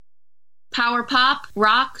Power pop,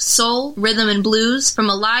 rock, soul, rhythm, and blues from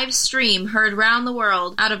a live stream heard round the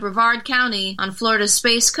world out of Brevard County on Florida's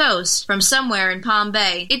Space Coast from somewhere in Palm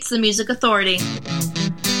Bay. It's the Music Authority.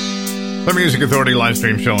 The Music Authority live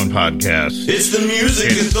stream show and podcast. It's the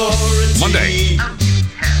Music Authority. Monday.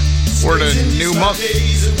 We're in a new month.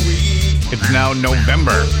 It's now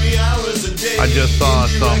November. I just saw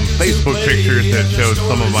some Facebook pictures that showed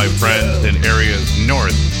some of my friends in areas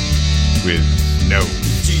north with snow.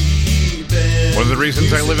 One of the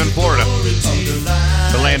reasons I live in Florida,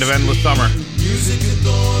 the land of endless summer.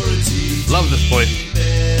 Love this place.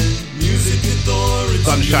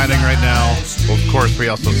 Sun's shining right now. Well, of course, we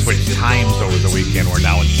also switched times over the weekend. We're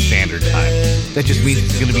now in standard time. That just means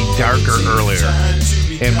it's going to be darker earlier.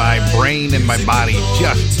 And my brain and my body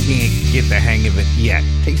just can't get the hang of it yet.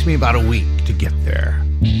 Takes me about a week to get there.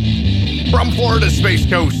 From Florida's Space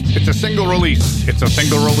Coast, it's a single release. It's a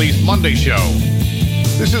single release Monday show.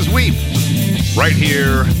 This is Weep, right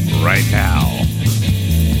here, right now.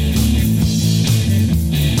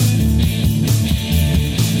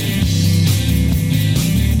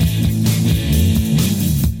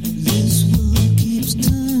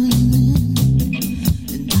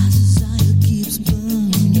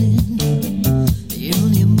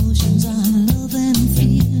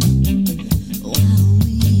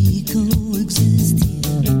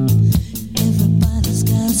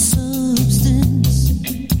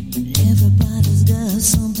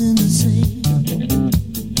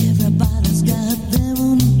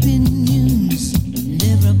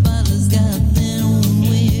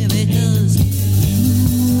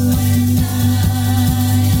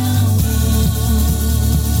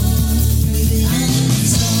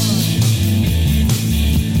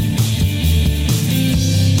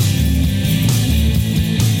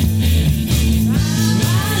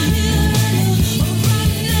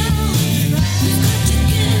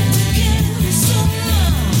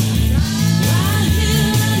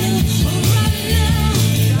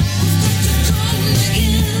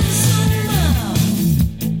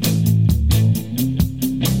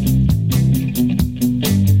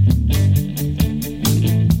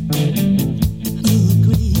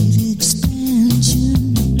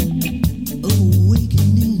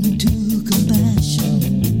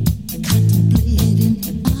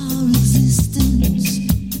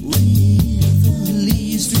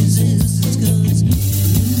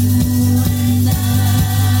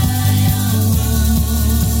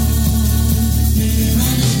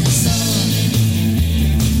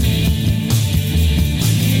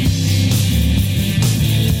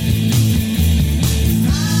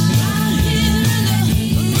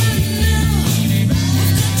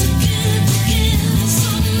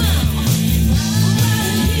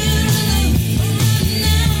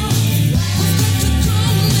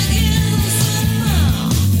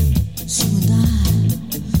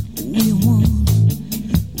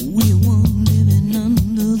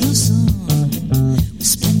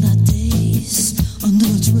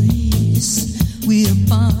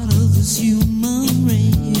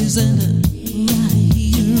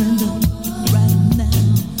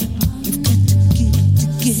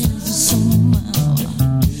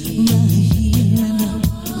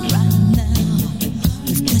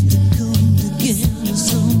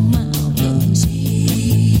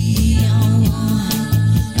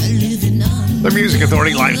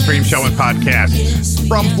 Authority live stream show and podcast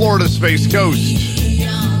from Florida's Space Coast.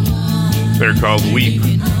 They're called Weep,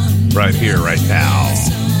 right here, right now.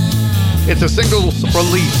 It's a single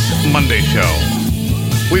release Monday show.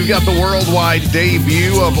 We've got the worldwide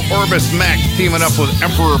debut of Orbis Max teaming up with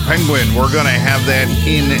Emperor Penguin. We're going to have that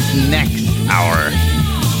in next hour.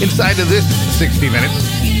 Inside of this 60 minutes,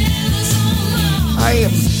 I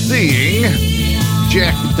am seeing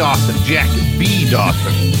Jack B.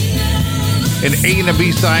 Dawson. An A and a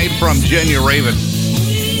B side from Jenya Raven.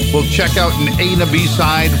 We'll check out an A and a B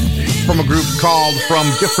side from a group called From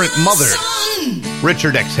Different Mothers,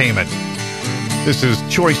 Richard X. Heyman. This is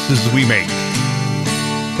Choices We Make,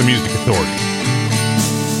 the Music Authority.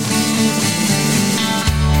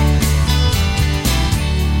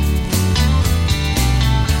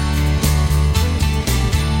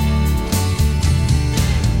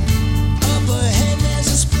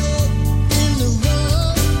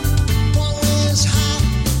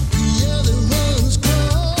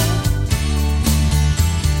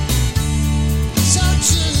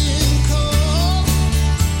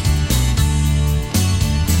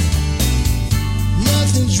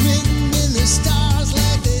 Written in the stars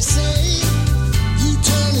like they say.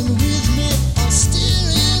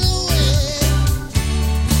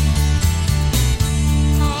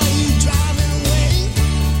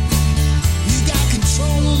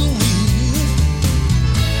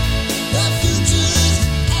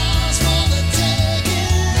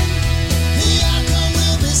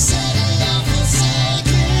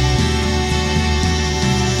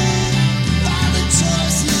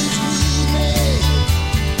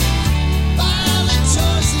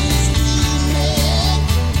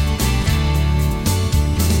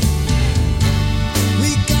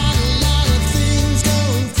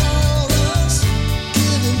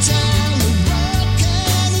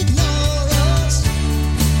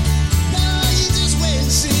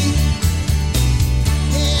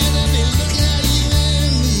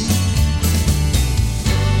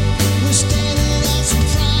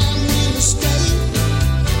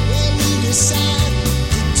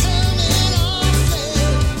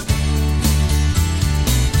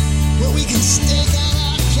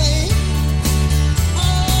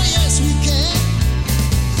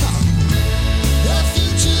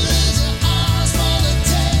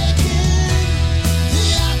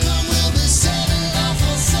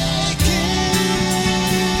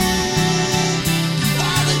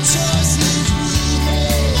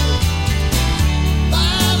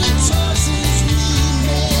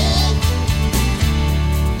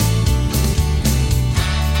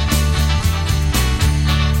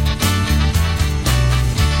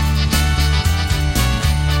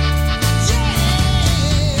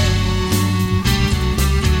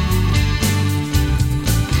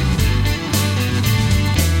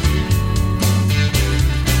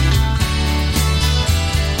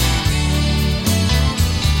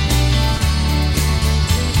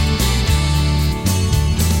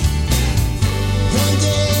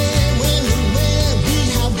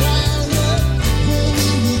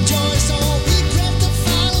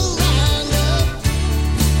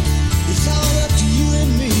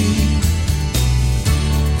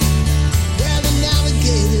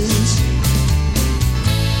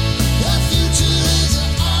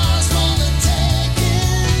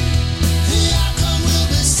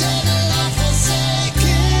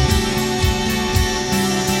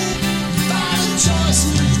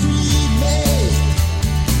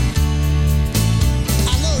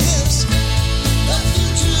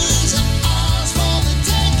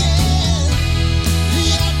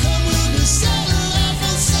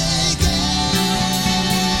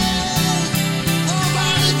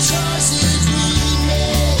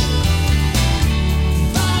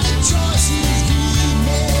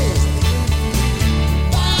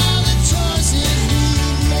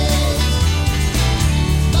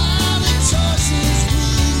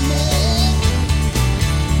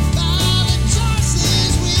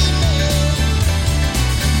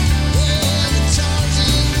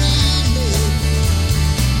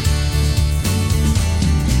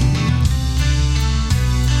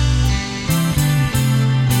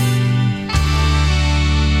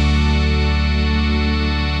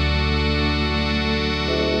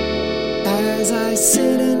 I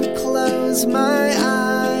sit and close my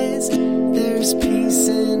eyes, there's peace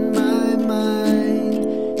in my mind,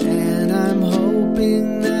 and I'm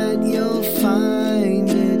hoping that you'll find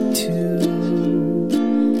it too.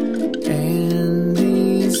 And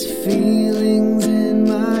these feelings in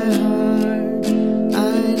my heart,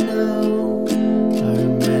 I know, are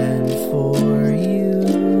meant for you.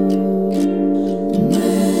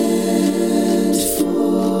 Meant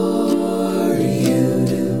for you.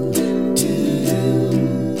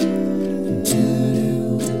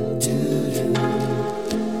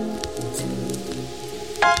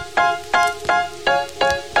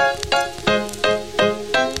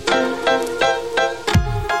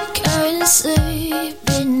 Can't sleep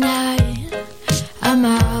at night, I'm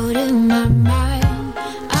out of my mind.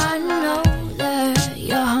 I know that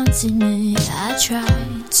you're haunting me. I try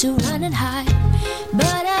to run and hide,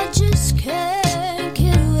 but I just can't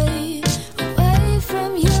get away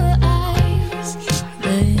from your eyes.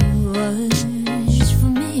 They was for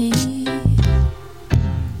me.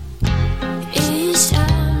 Each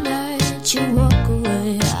time that you walk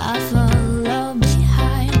away, I follow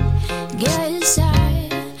behind. Guess I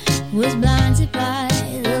was blinded by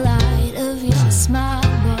the light of your smile,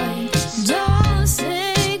 boy. Don't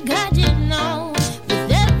think I didn't know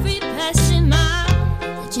with every passing mile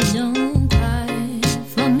that you don't cry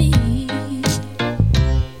for me.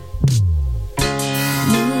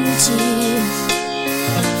 No tears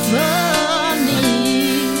for me.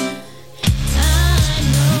 I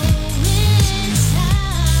know it's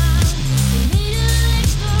time for me to let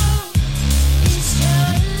go. It's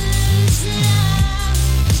just that I'm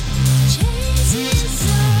chasing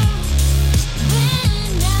so when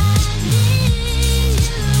I need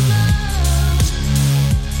you more.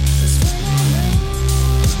 It's when I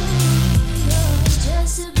know you're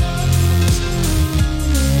just a ghost.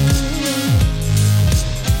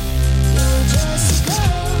 You're just a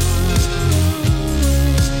ghost.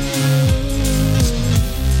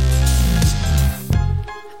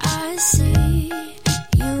 I see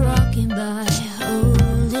you walking by,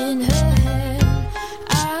 holding her hand.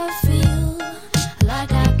 I feel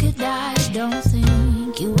like I could die. Don't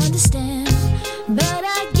think you understand, but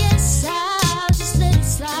I guess I'll just let it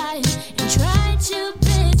slide and try to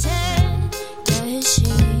pretend that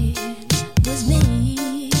she was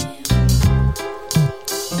me.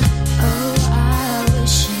 Oh, I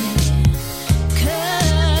wish it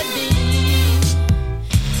could be.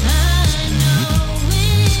 I know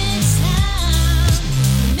it's time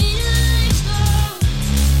for me to let go.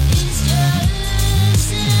 It's just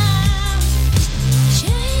that I'm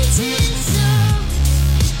chasing so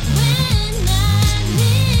when I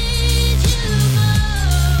need you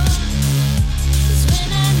more. It's when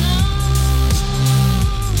I know.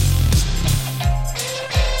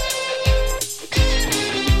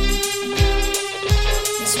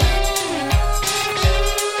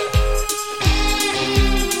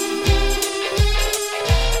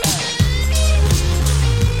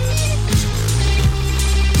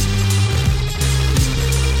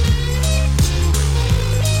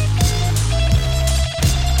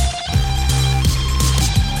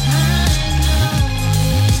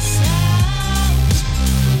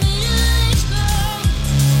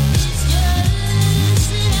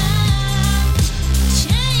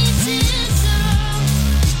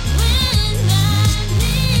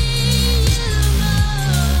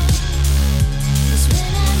 It's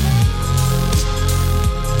when I know.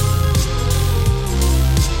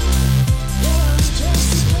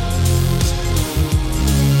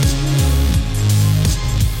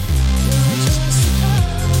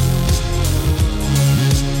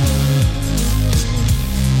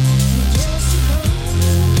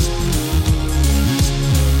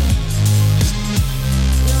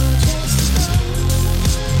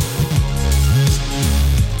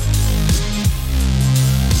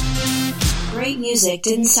 Great music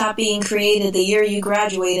didn't stop being created the year you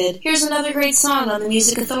graduated. Here's another great song on the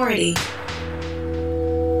Music Authority.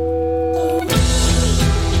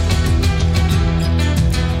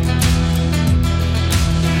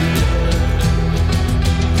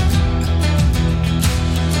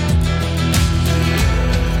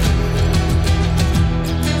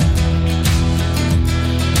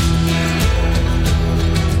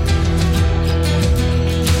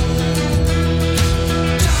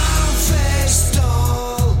 Face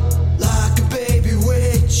doll, like a baby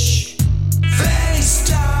witch. Face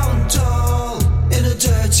down, doll.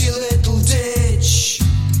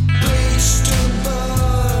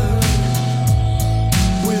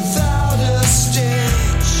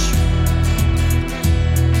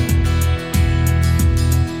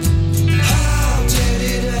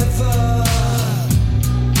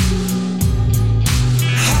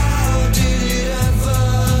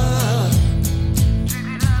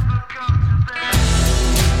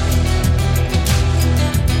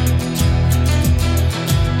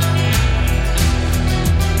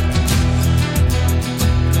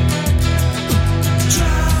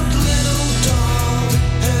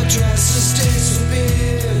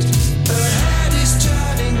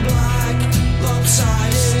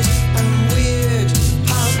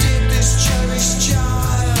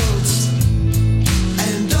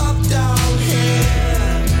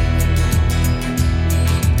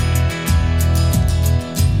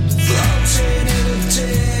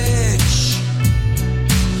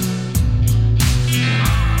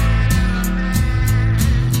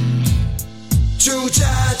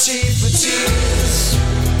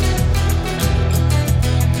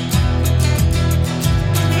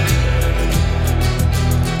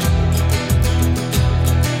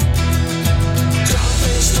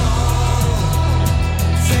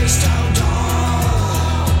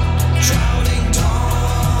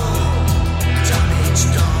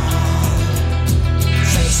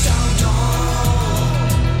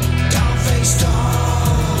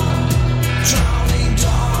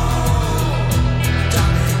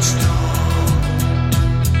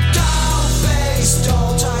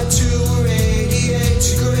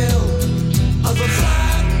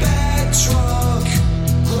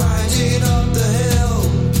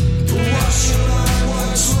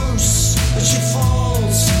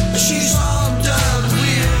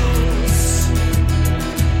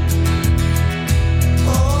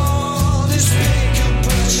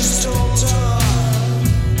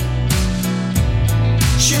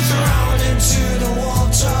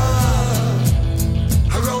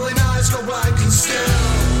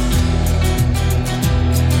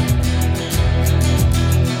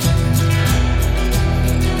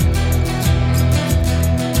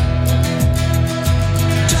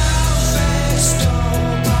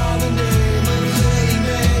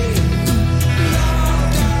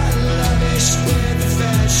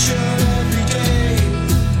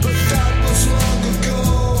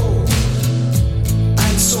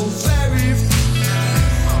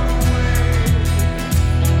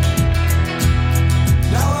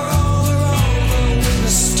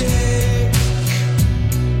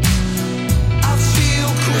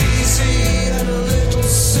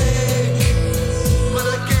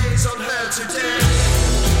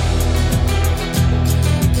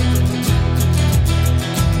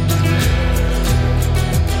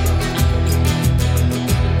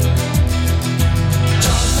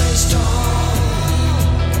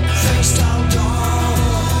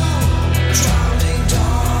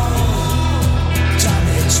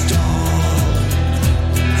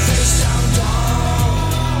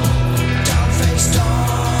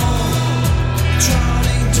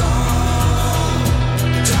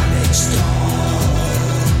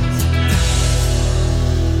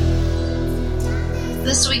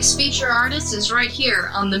 feature artist is right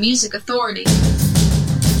here on The Music Authority.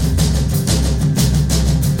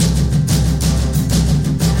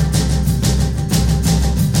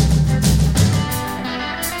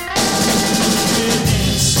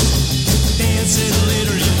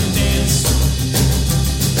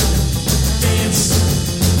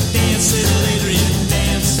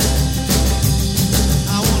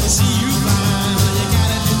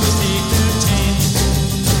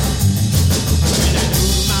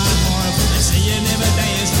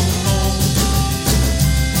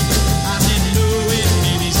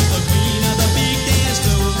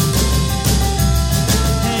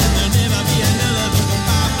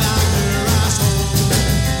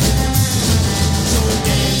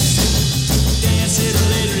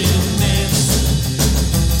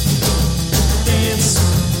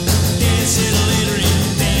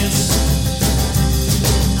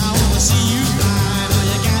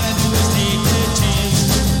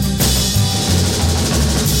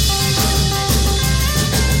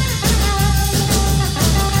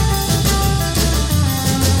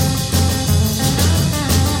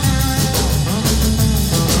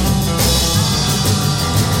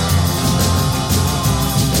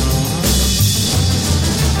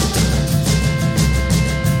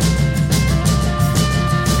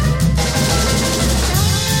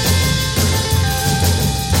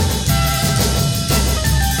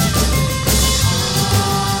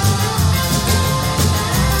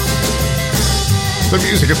 The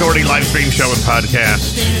Music Authority live stream show and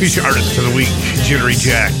podcast. Feature artists of the week, Jittery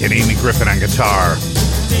Jack and Amy Griffin on guitar.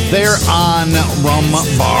 They're on Rum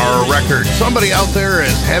Bar Records. Somebody out there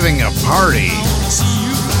is having a party.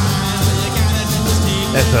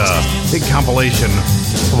 That's a big compilation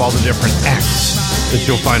of all the different acts that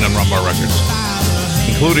you'll find on Rum Bar Records,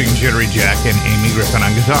 including Jittery Jack and Amy Griffin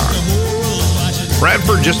on guitar.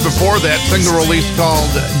 Bradford, just before that, single release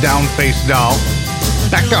called Down Face Doll.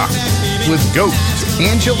 Becca with Ghost.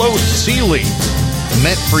 Angelo Seeley,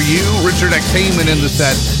 Meant for You. Richard X. Heyman in the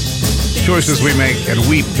set. Choices we make, and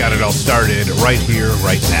we've got it all started right here,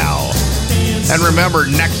 right now. And remember,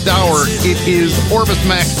 next hour, it is Orbis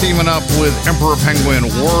Max teaming up with Emperor Penguin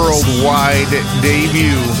worldwide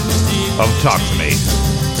debut of Talk to Me.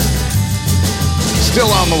 Still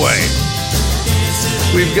on the way.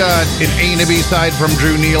 We've got an A and a B side from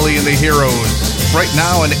Drew Neely and the Heroes. Right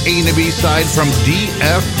now, an A and a B side from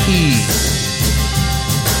DFE.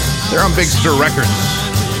 They're on Big Stir Records.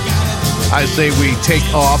 I say we take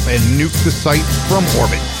off and nuke the site from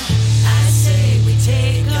orbit. I say we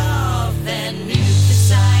take off and nuke the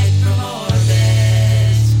site from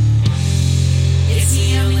orbit. It's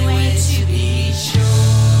the only way to be sure.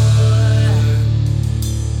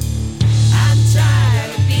 I'm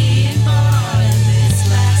tired of being bored, and this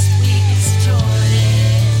last week is torrid.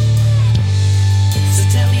 So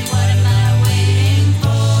tell me, what am I waiting for?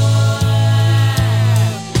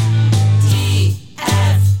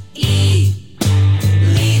 DFE,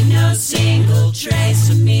 leave no single trace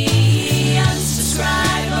of me.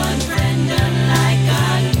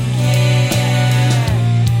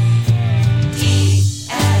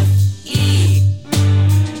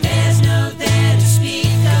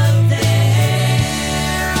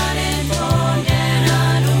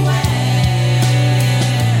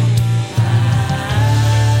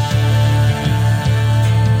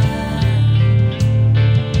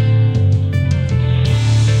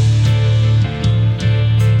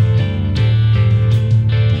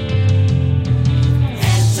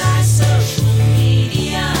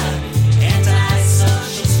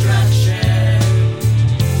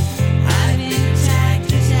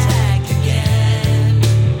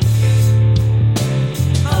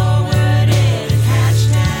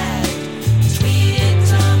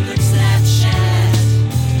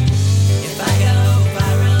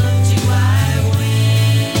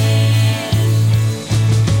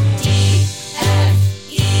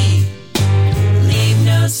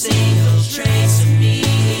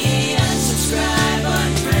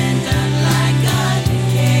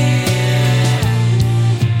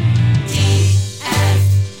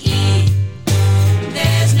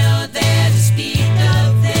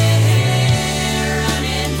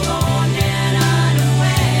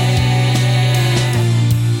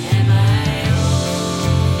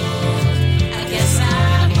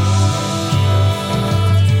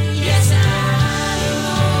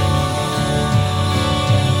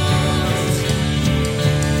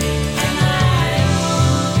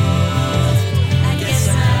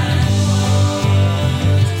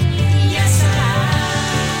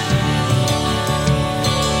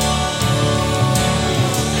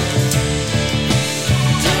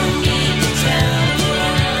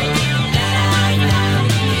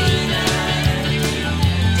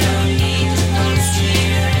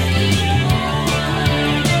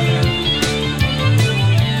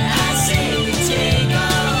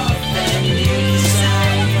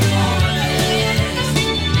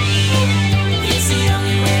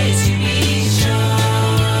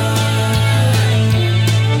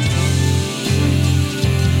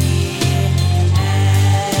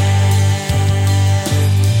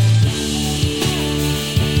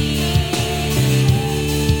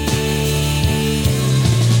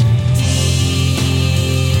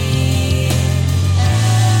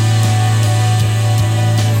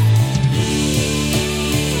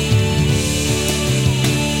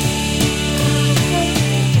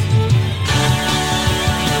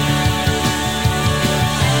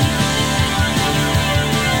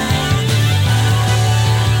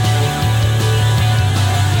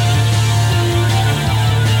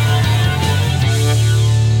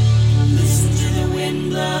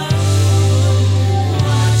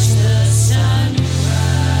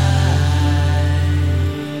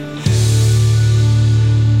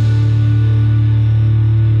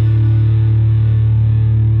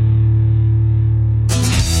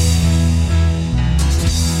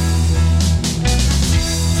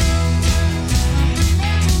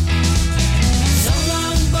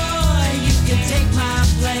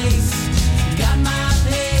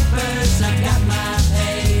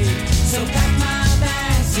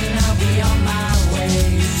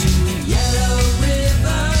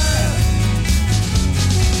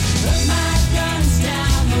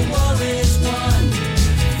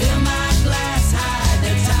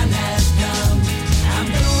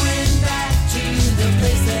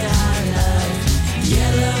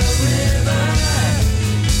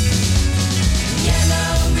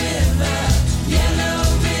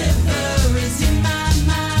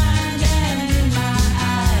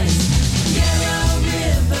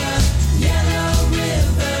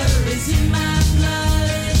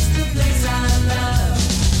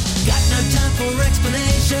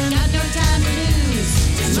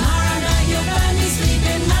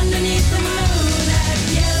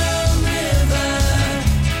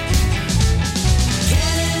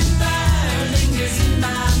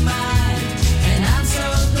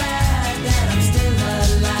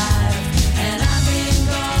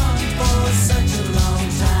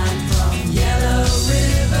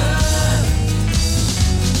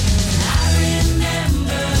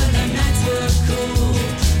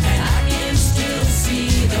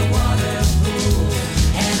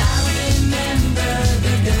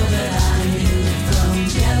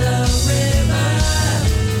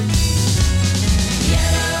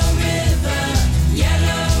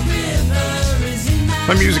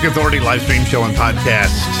 My Music Authority live stream show and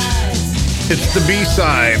podcast. It's the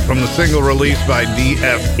B-side from the single released by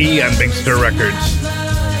DFE on Big Stir Records,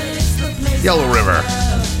 Yellow River.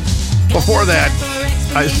 Before that,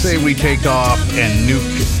 I say we take off and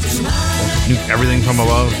nuke everything from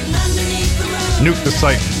above. Nuke the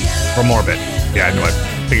site from orbit. Yeah, I know, I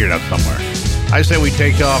figured it out somewhere. I say we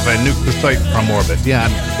take off and nuke the site from orbit. Yeah,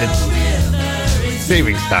 it's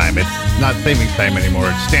savings time. It's not savings time anymore.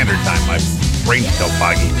 It's standard time. My brain's still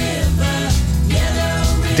foggy.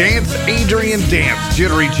 Dance, Adrian Dance,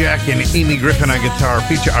 Jittery Jack, and Amy Griffin on guitar,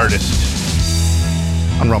 feature artist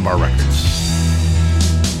on Rumbar Records.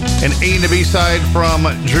 An A and a B side from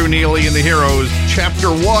Drew Neely and the Heroes. Chapter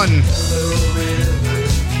 1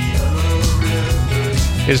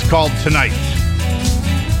 is called Tonight.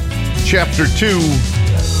 Chapter 2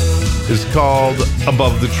 is called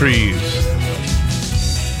Above the Trees.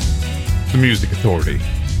 The Music Authority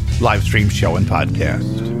live stream show and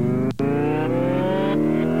podcast.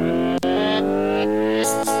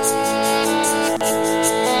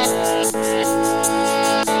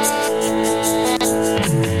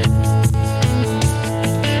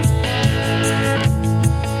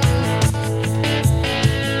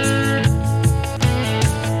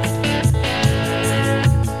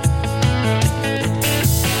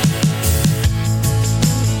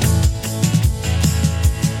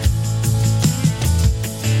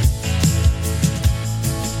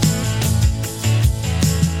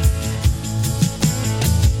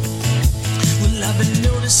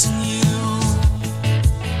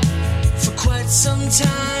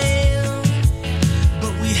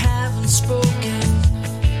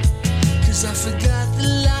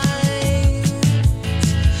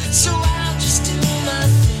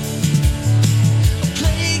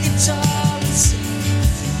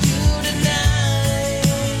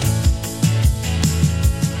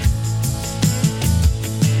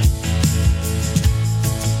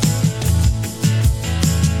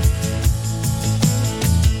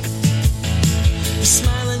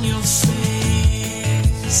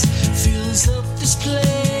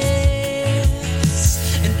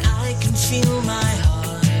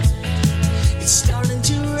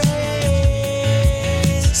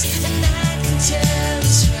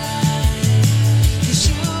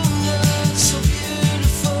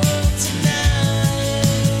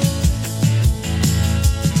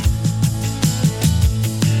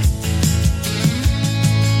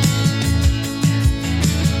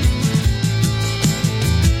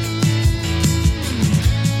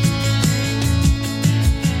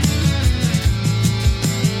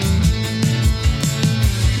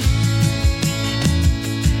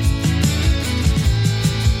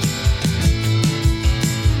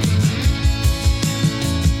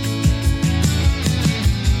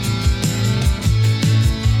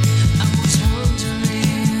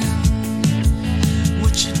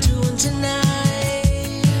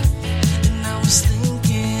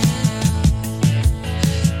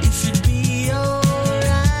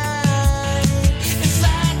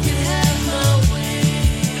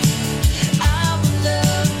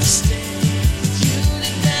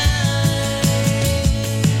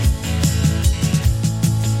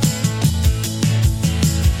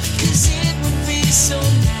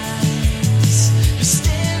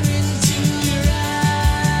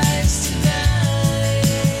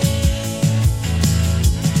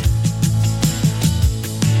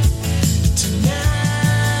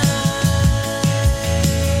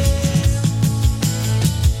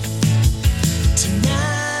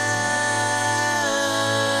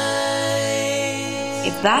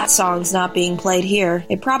 That song's not being played here.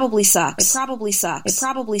 It probably sucks. It probably sucks. It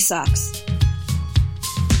probably sucks.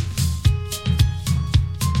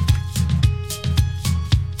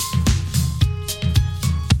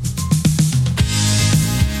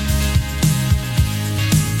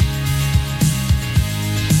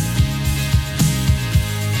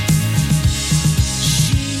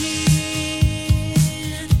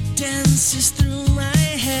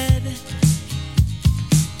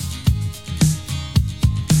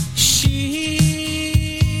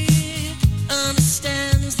 She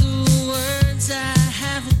understands the world.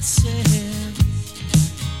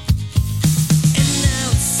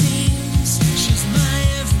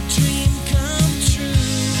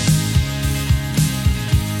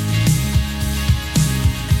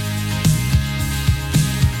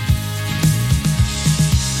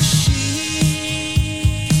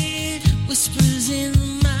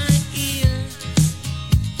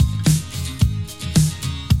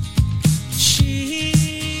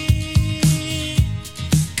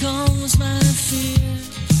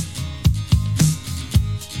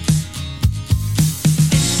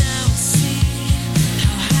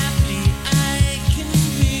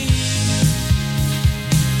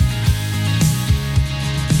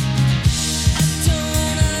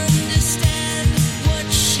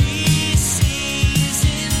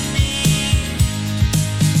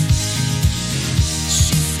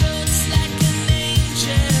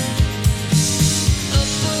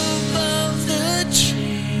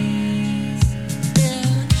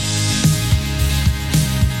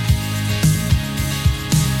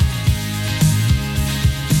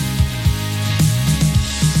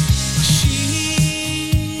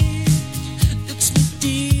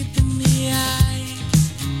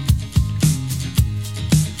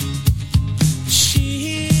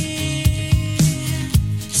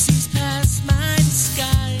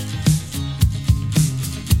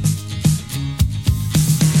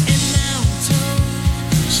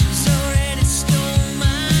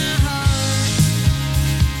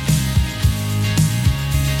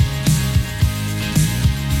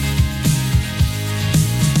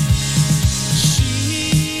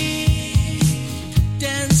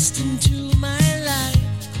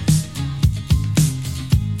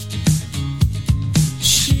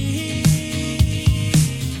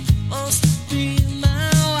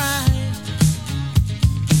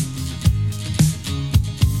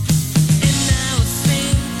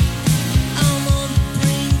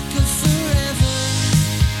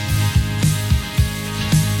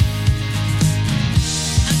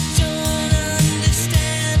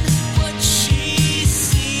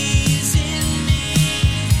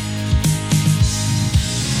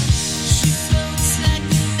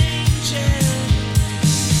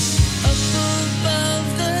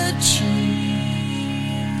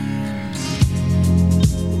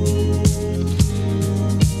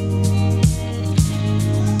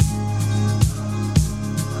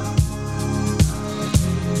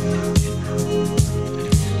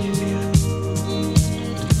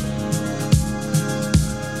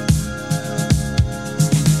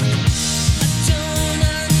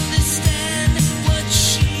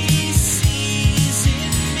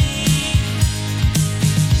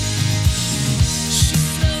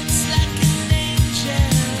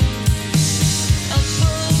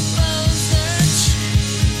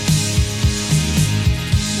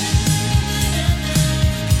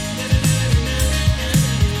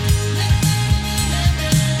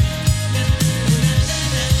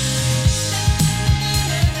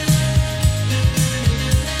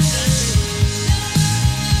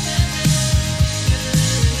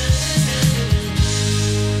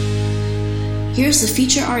 Here's the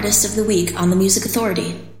feature artist of the week on the Music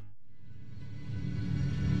Authority.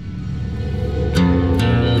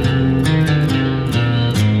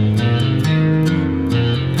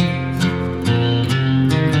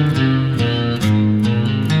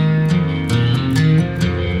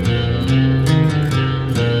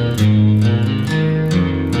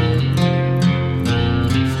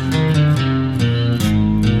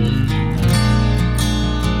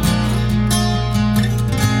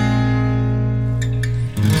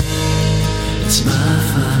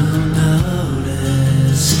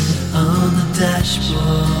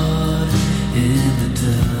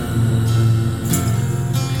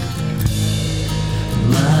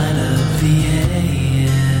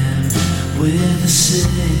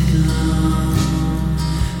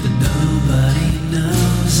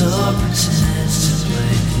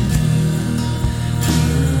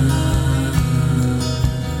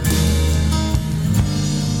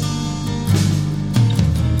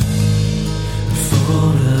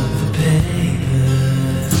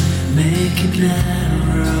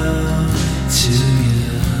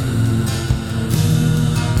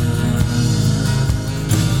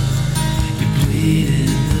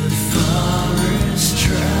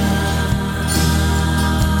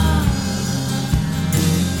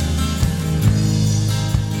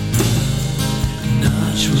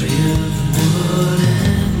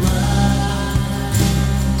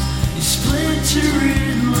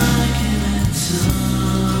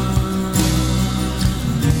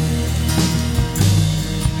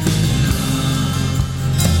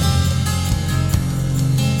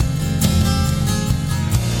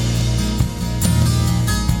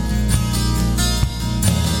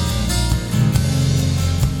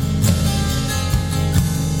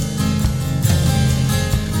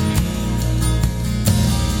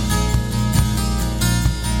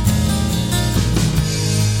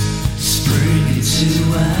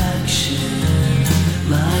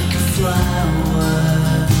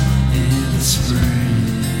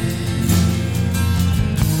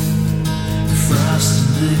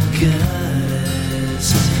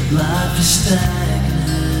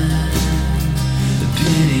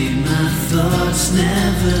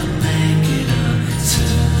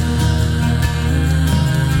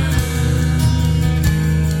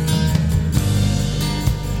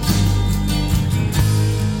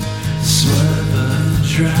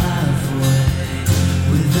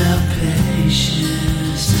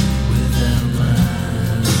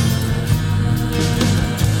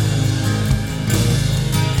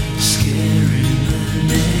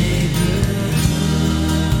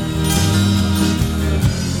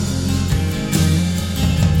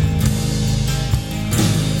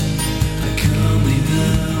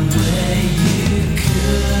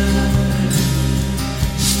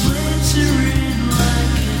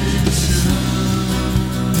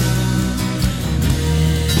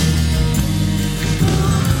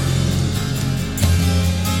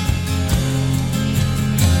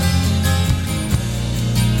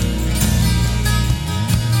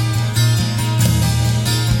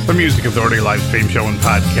 The Music Authority live stream show and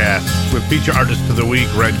podcast with feature artist of the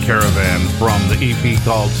week, Red Caravan, from the EP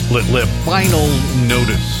called Split Lip, Final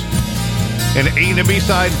Notice. An A and a B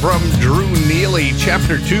side from Drew Neely.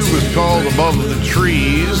 Chapter 2 was called Above the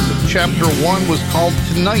Trees. Chapter 1 was called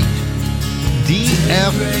Tonight.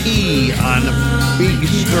 DFE on Big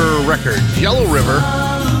Stir Records. Yellow River,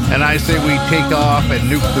 and I say we take off and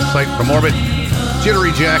nuke the site from orbit.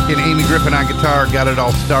 Jittery Jack and Amy Griffin on guitar got it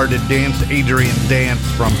all started. Dance Adrian Dance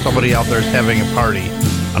from Somebody Out There's Having a Party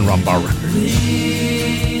on Rumbar Records.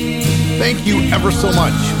 Thank you ever so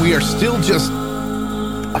much. We are still just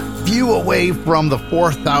a few away from the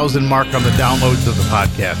 4,000 mark on the downloads of the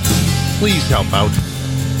podcast. Please help out.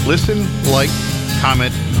 Listen, like,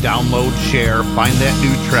 comment, download, share, find that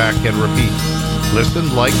new track, and repeat.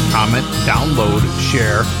 Listen, like, comment, download,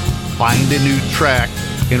 share, find a new track,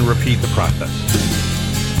 and repeat the process.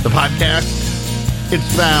 The podcast,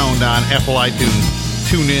 it's found on Apple iTunes,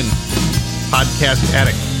 TuneIn, Podcast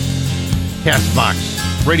Addict,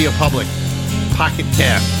 CastBox, Radio Public, Pocket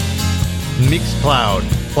Cast, Mixcloud,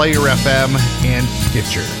 Player FM, and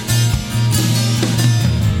Stitcher.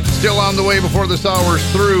 Still on the way before this hour's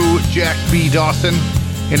through, Jack B. Dawson,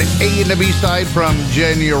 an A and a B side from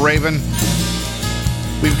Jenny Raven.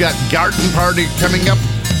 We've got Garden Party coming up.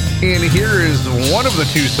 And here is one of the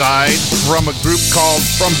two sides from a group called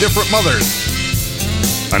From Different Mothers.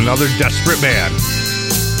 Another desperate band.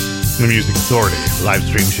 The Music Authority live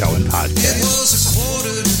stream show and podcast. It was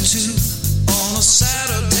 1:45 on a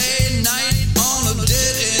Saturday night on a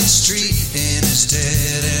dead-end street in his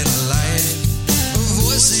dead-end light. A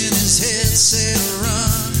voice in his head said,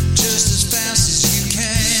 "Run just as fast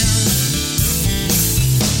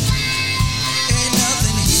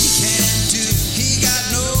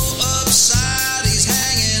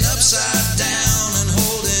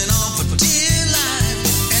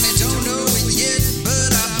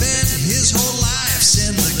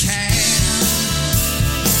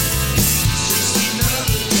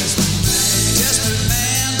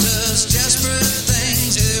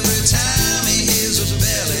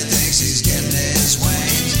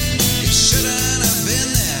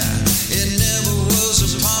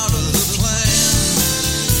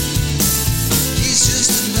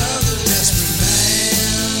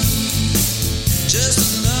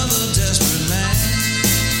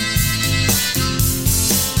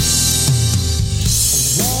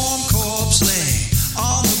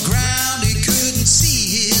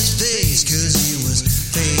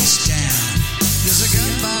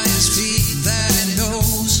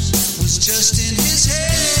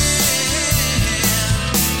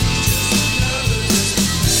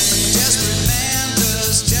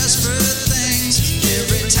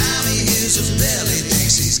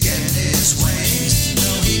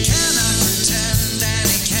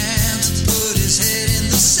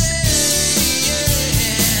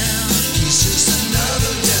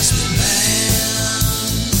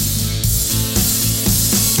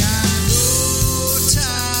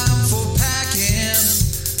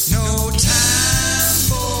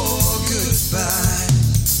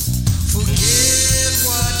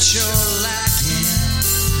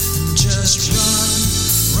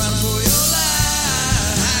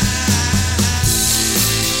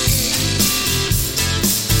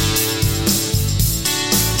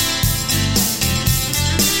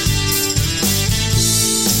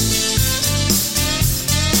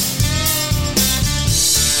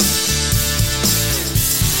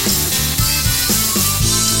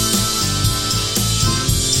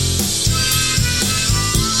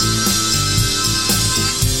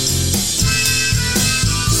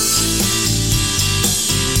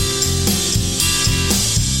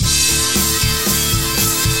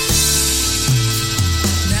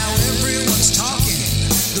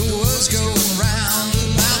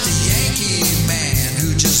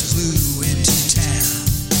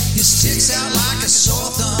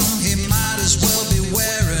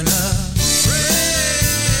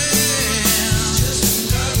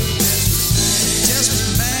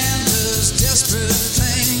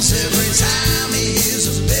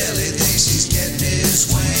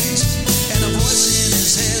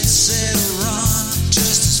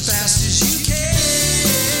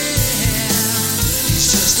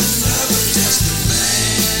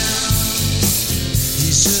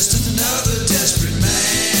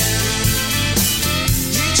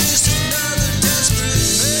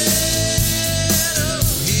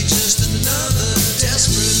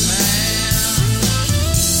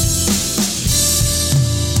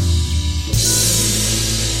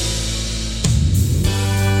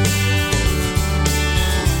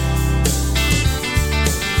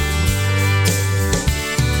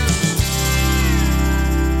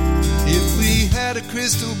had a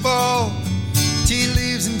crystal ball, tea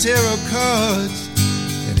leaves and tarot cards,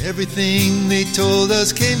 and everything they told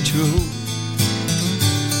us came true.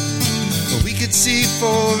 But we could see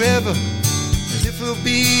forever, as if we'll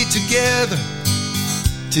be together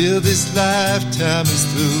till this lifetime is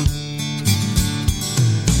through.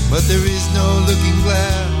 But there is no looking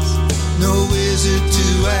glass, no wizard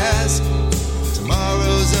to ask.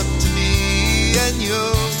 Tomorrow's up to me and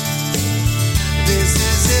you. This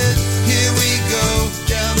is it, here we go,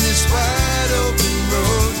 down this wide open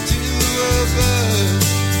road. Two of us,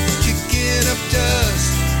 kicking up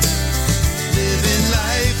dust, living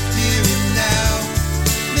life here and now,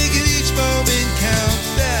 making each moment count.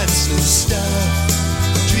 That's the stuff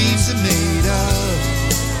dreams are made of.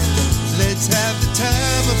 Let's have the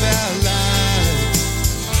time of our lives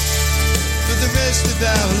for the rest of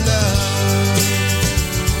our love.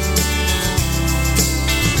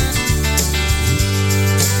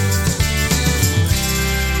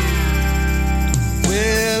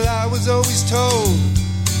 Well, I was always told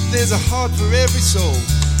there's a heart for every soul,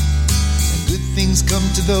 and good things come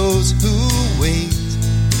to those who wait.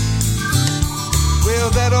 Well,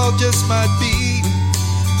 that all just might be,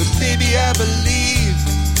 but baby, I believe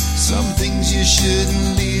some things you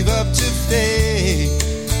shouldn't leave up to fate.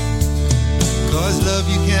 'Cause love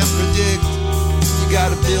you can't predict, you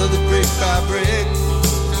gotta build it brick by brick,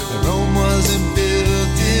 and Rome wasn't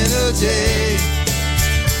built in a day.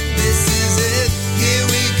 This is it, here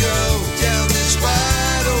we go, down this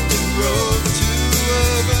wide open road. Two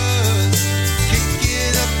of us,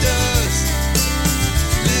 kicking up dust,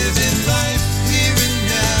 living life here and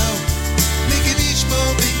now, making each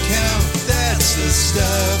moment count. That's the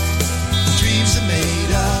stuff dreams are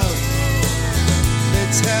made of.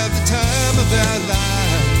 Let's have the time of our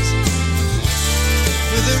lives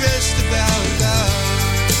for the rest of our love.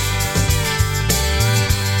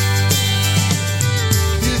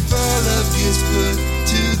 If our love gets put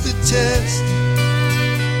to the test,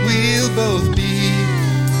 we'll both be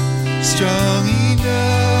strong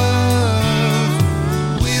enough.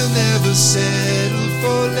 We'll never settle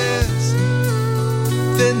for less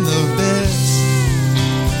than the best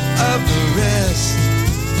of the rest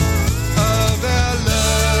of our love.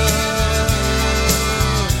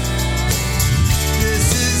 This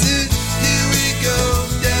is it, here we go,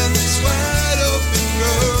 down this wide open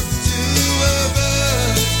road. Two of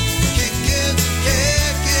us, kicking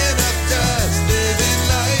up dust, living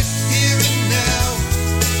life here and now,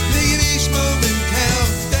 making each moment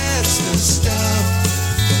count. That's the stuff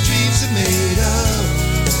dreams are made of.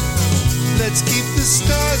 Let's keep the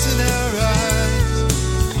stars in our eyes,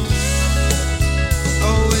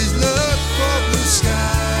 always look for blue skies,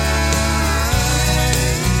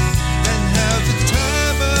 and have the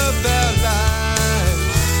time of our lives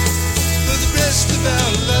for the rest of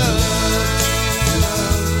our love,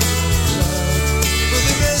 love, love, for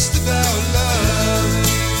the rest of our love,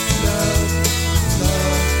 love,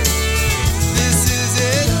 love. This is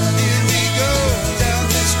it, here we go, down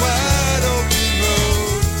this wide open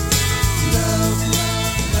road. Love,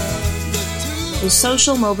 love, love, the two. The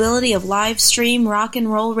social mobility of live stream rock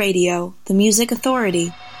and roll radio, the Music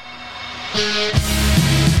Authority.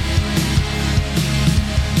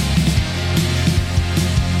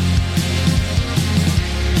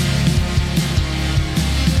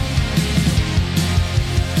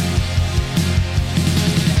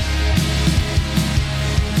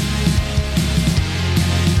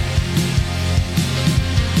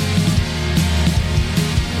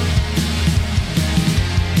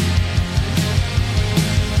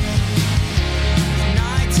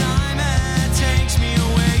 Nighttime air takes me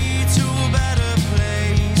away to a better place.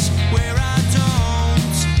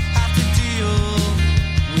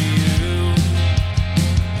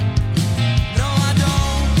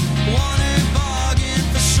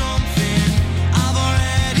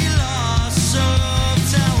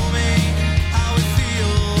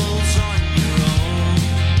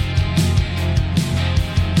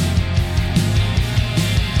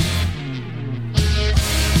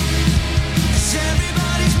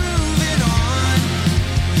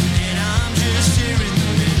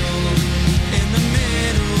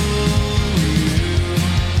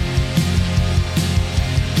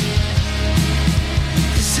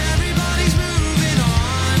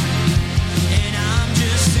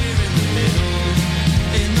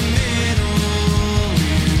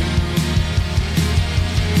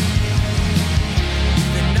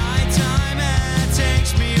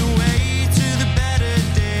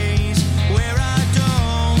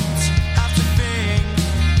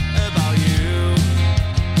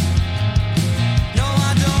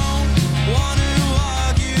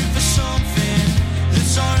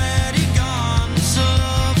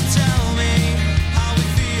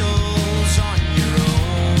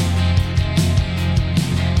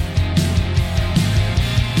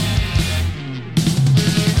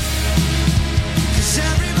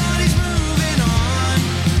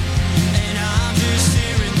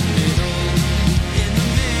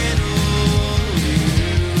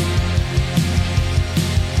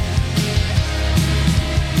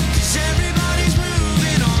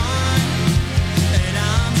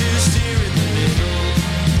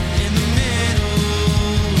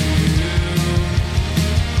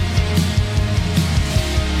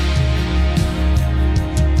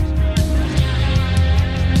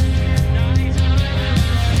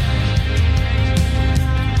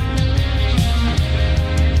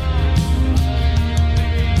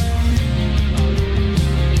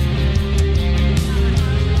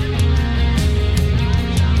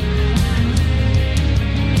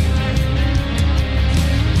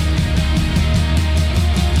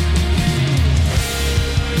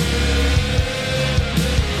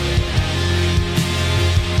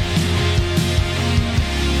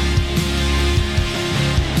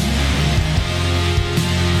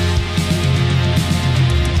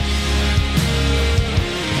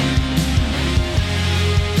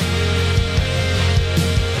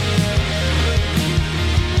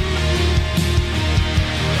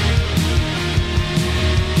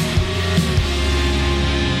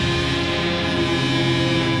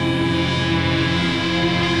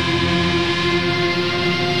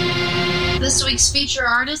 week's feature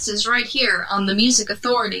artist is right here on The Music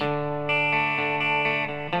Authority.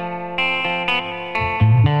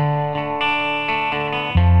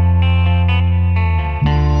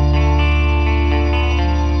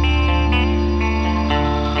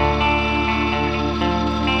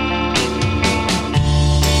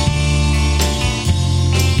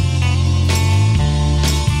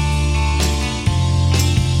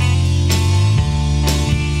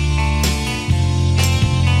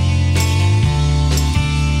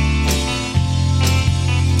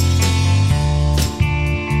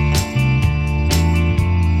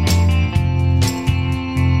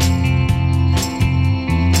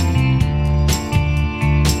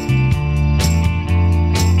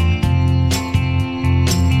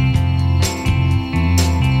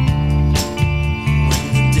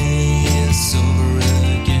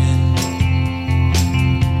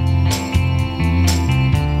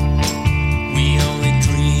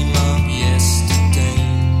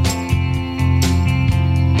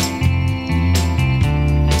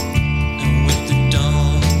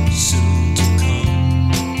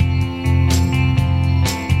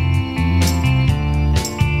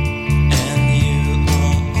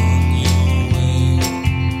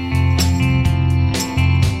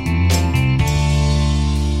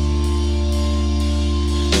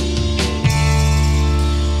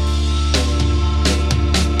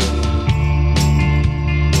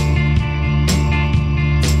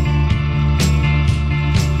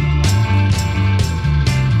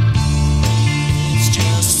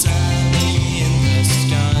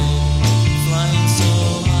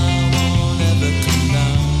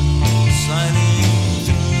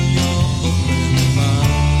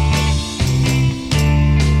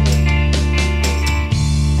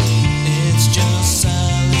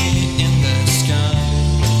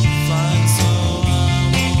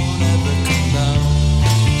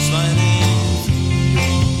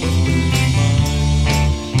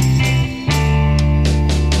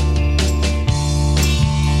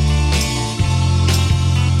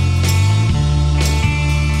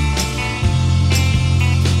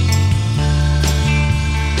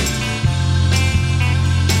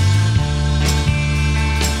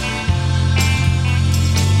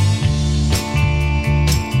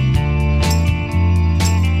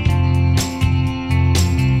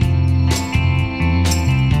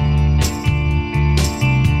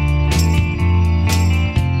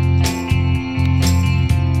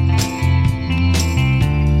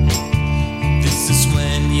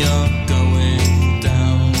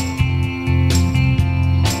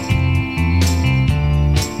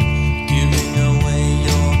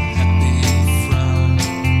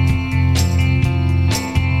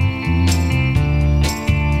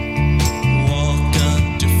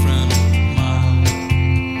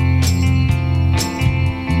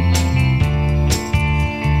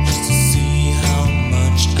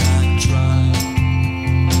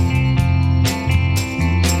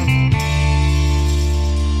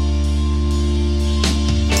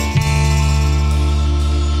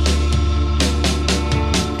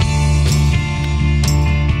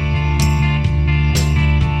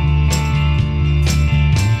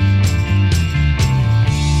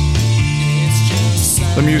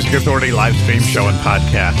 The Music Authority live stream show and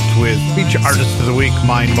podcast with feature artist of the week,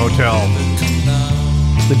 Mind Motel.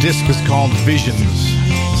 The disc is called Visions,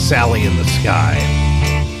 Sally in the Sky.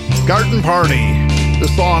 Garden Party. The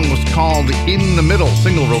song was called In the Middle,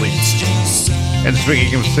 single release. And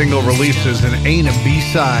speaking of single releases, an A and a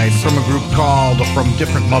B-side from a group called From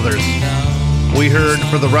Different Mothers. We heard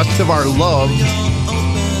For the Rest of Our Love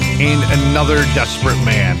and Another Desperate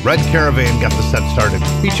Man. Red Caravan got the set started.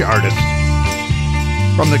 Feature artist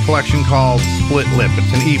from the collection called Split Lip.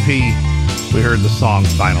 It's an EP. We heard the song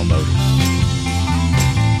Final Notice.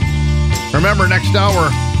 Remember, next hour,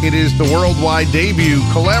 it is the worldwide debut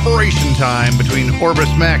collaboration time between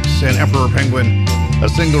Orbis Max and Emperor Penguin. A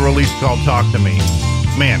single release called Talk to Me.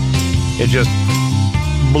 Man, it just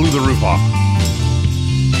blew the roof off.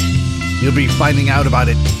 You'll be finding out about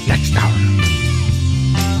it next hour.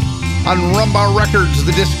 On Rumbar Records,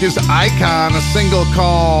 the disc is Icon, a single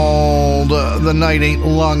called The Night Ain't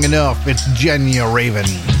Long Enough. It's Jenya Raven.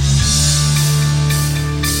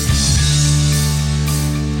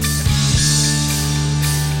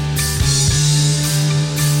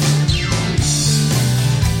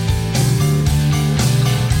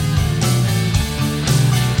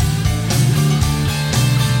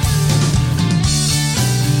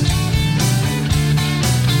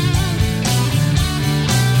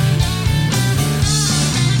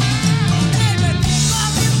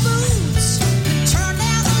 Turn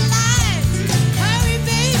down the lights, hurry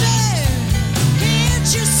baby.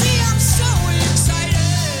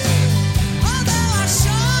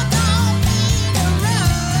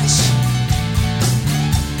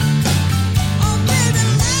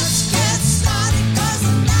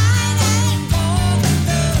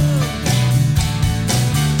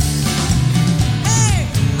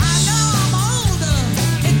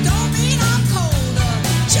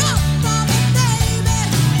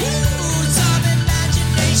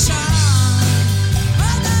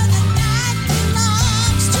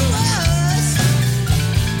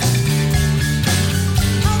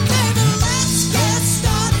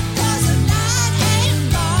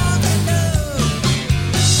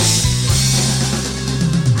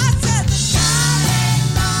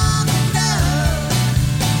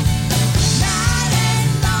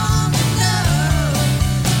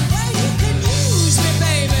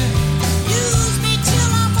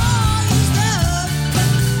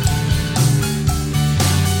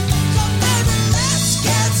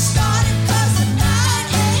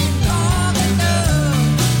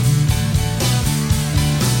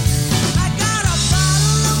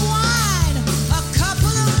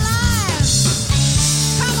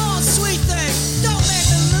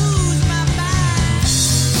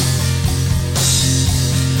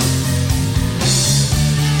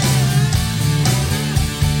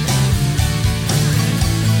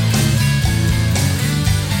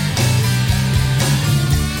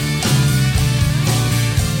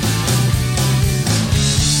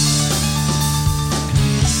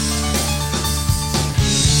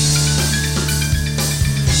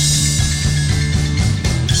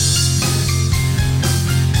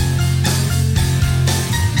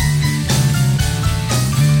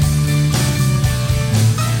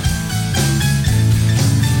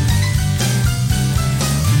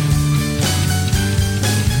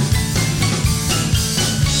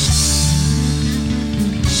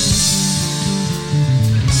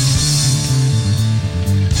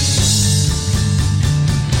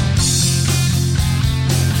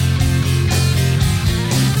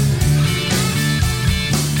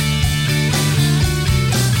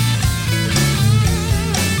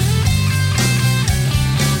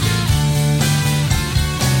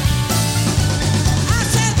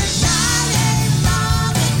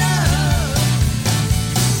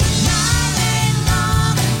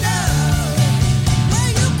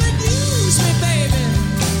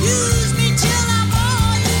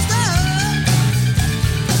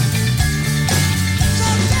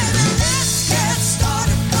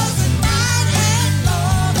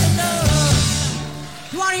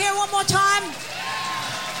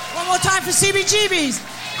 more time for CBGBs.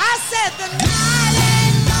 I said the night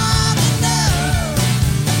ain't long enough.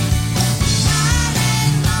 Night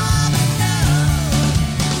ain't long enough.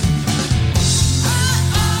 Oh,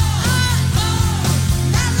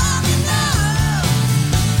 not long enough.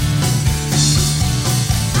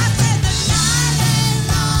 I said the night ain't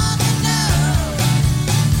long enough.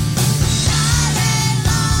 Night ain't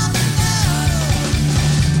long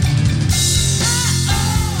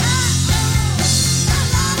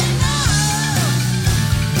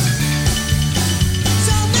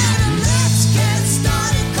So baby, let's get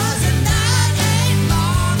started, 'cause the night ain't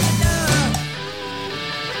long enough.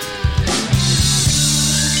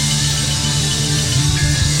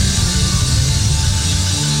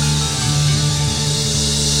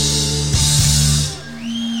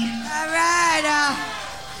 All right, yeah.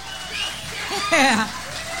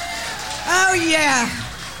 Oh yeah.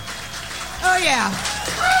 Oh yeah.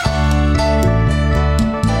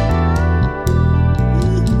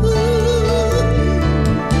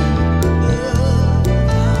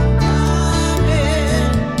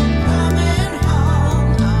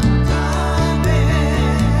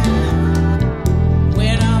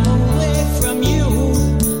 When I'm away from you,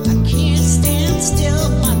 I can't stand still.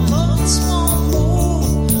 My thoughts won't move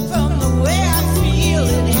from the way I feel.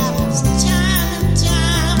 It happens time and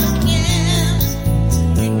time again.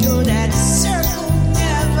 You know that circle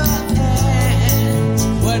never ends.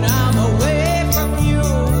 When I'm away from you,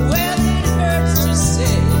 well, it hurts to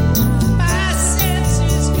say my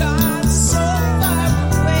senses gone so far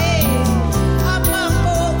away. I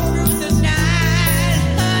mumble through the night,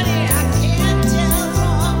 honey, I can't tell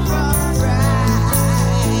wrong from right.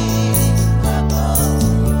 Mumble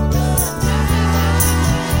through the night,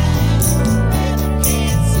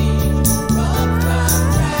 can't see wrong from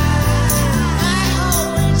right. I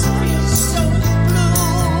always feel so blue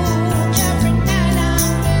every night I'm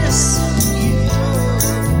missing you.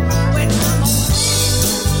 When I'm away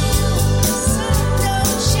from you, the sun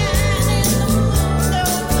don't shine and the moon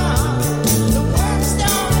don't come. The worms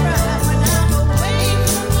don't run. When I'm away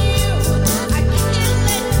from you, I can't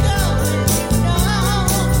let go, and you know,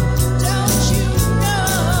 don't you know?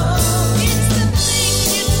 It's the things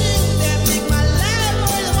you do that make my life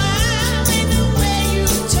worthwhile, and the way you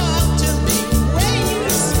talk to me, the way you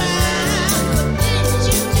smile, the things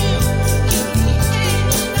you do keep me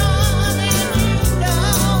hanging on, and you know,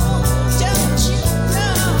 don't you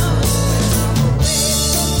know?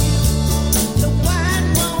 The wine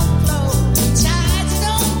won't flow, the tides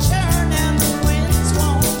don't turn, and the winds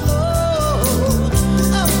won't blow.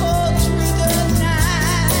 I fall through the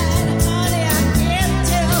night, honey, I can't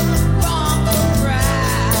tell wrong from right.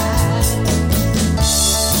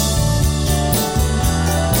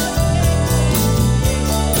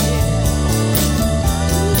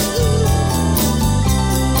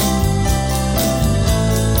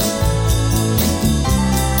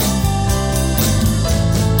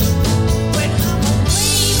 When I'm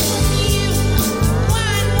away from you,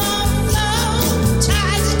 wine won't flow,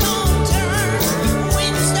 tides don't turn,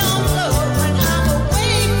 winds don't blow. When I'm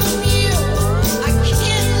away from you, I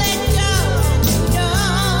can't let go. No,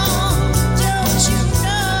 don't you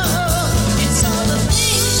know? It's all the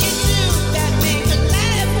things you do that make a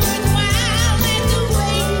life worthwhile, and the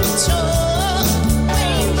way you talk, the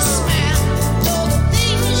way you smile, all the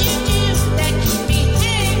things you do that keep me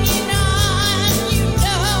hanging on. You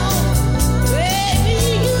know, baby,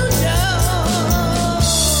 you know.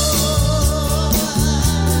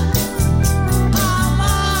 I'm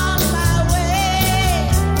on my way.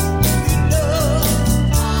 You know,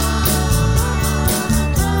 I'm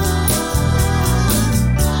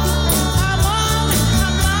on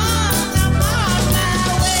my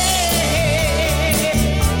way.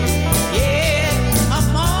 Yeah,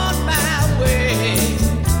 I'm on my way.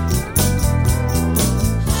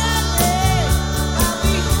 I'll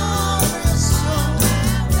be home real soon.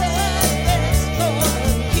 There's gonna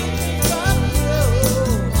keep me from you.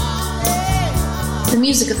 The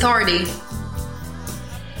Music Authority.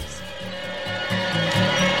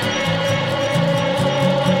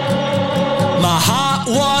 My heart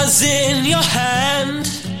was in your hand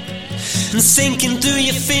and sinking through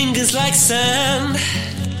your fingers like sand.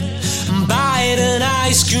 Biting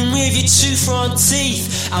ice cream with your two front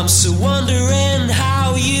teeth. I'm so wondering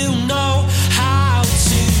how you know how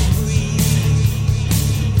to breathe.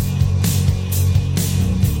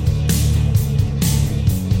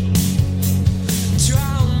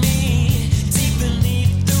 Drown me deep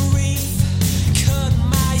beneath the reef. Cut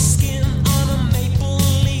my skin on a maple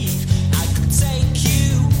leaf. I could take you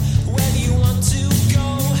where you want to go.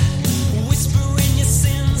 Whispering your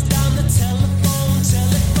sins down the telephone.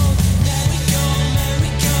 Merry go,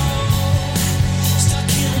 merry go.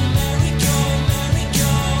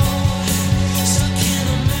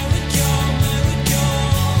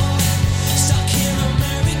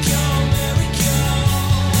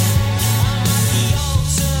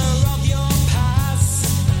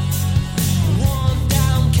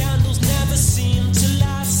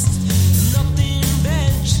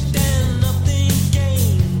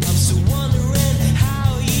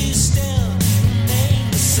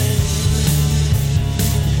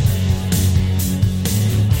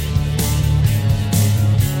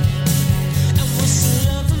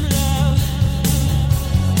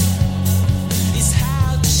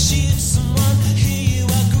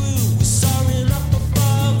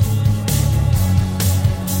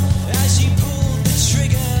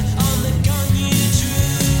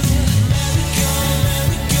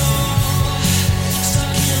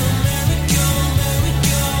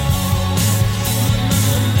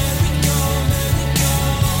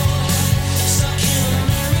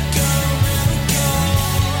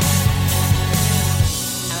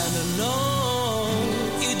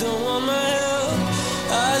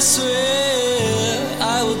 swear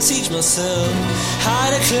I will teach myself how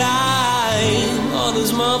to climb all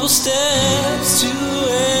those marble steps to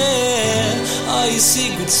where all your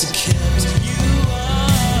secrets are kept.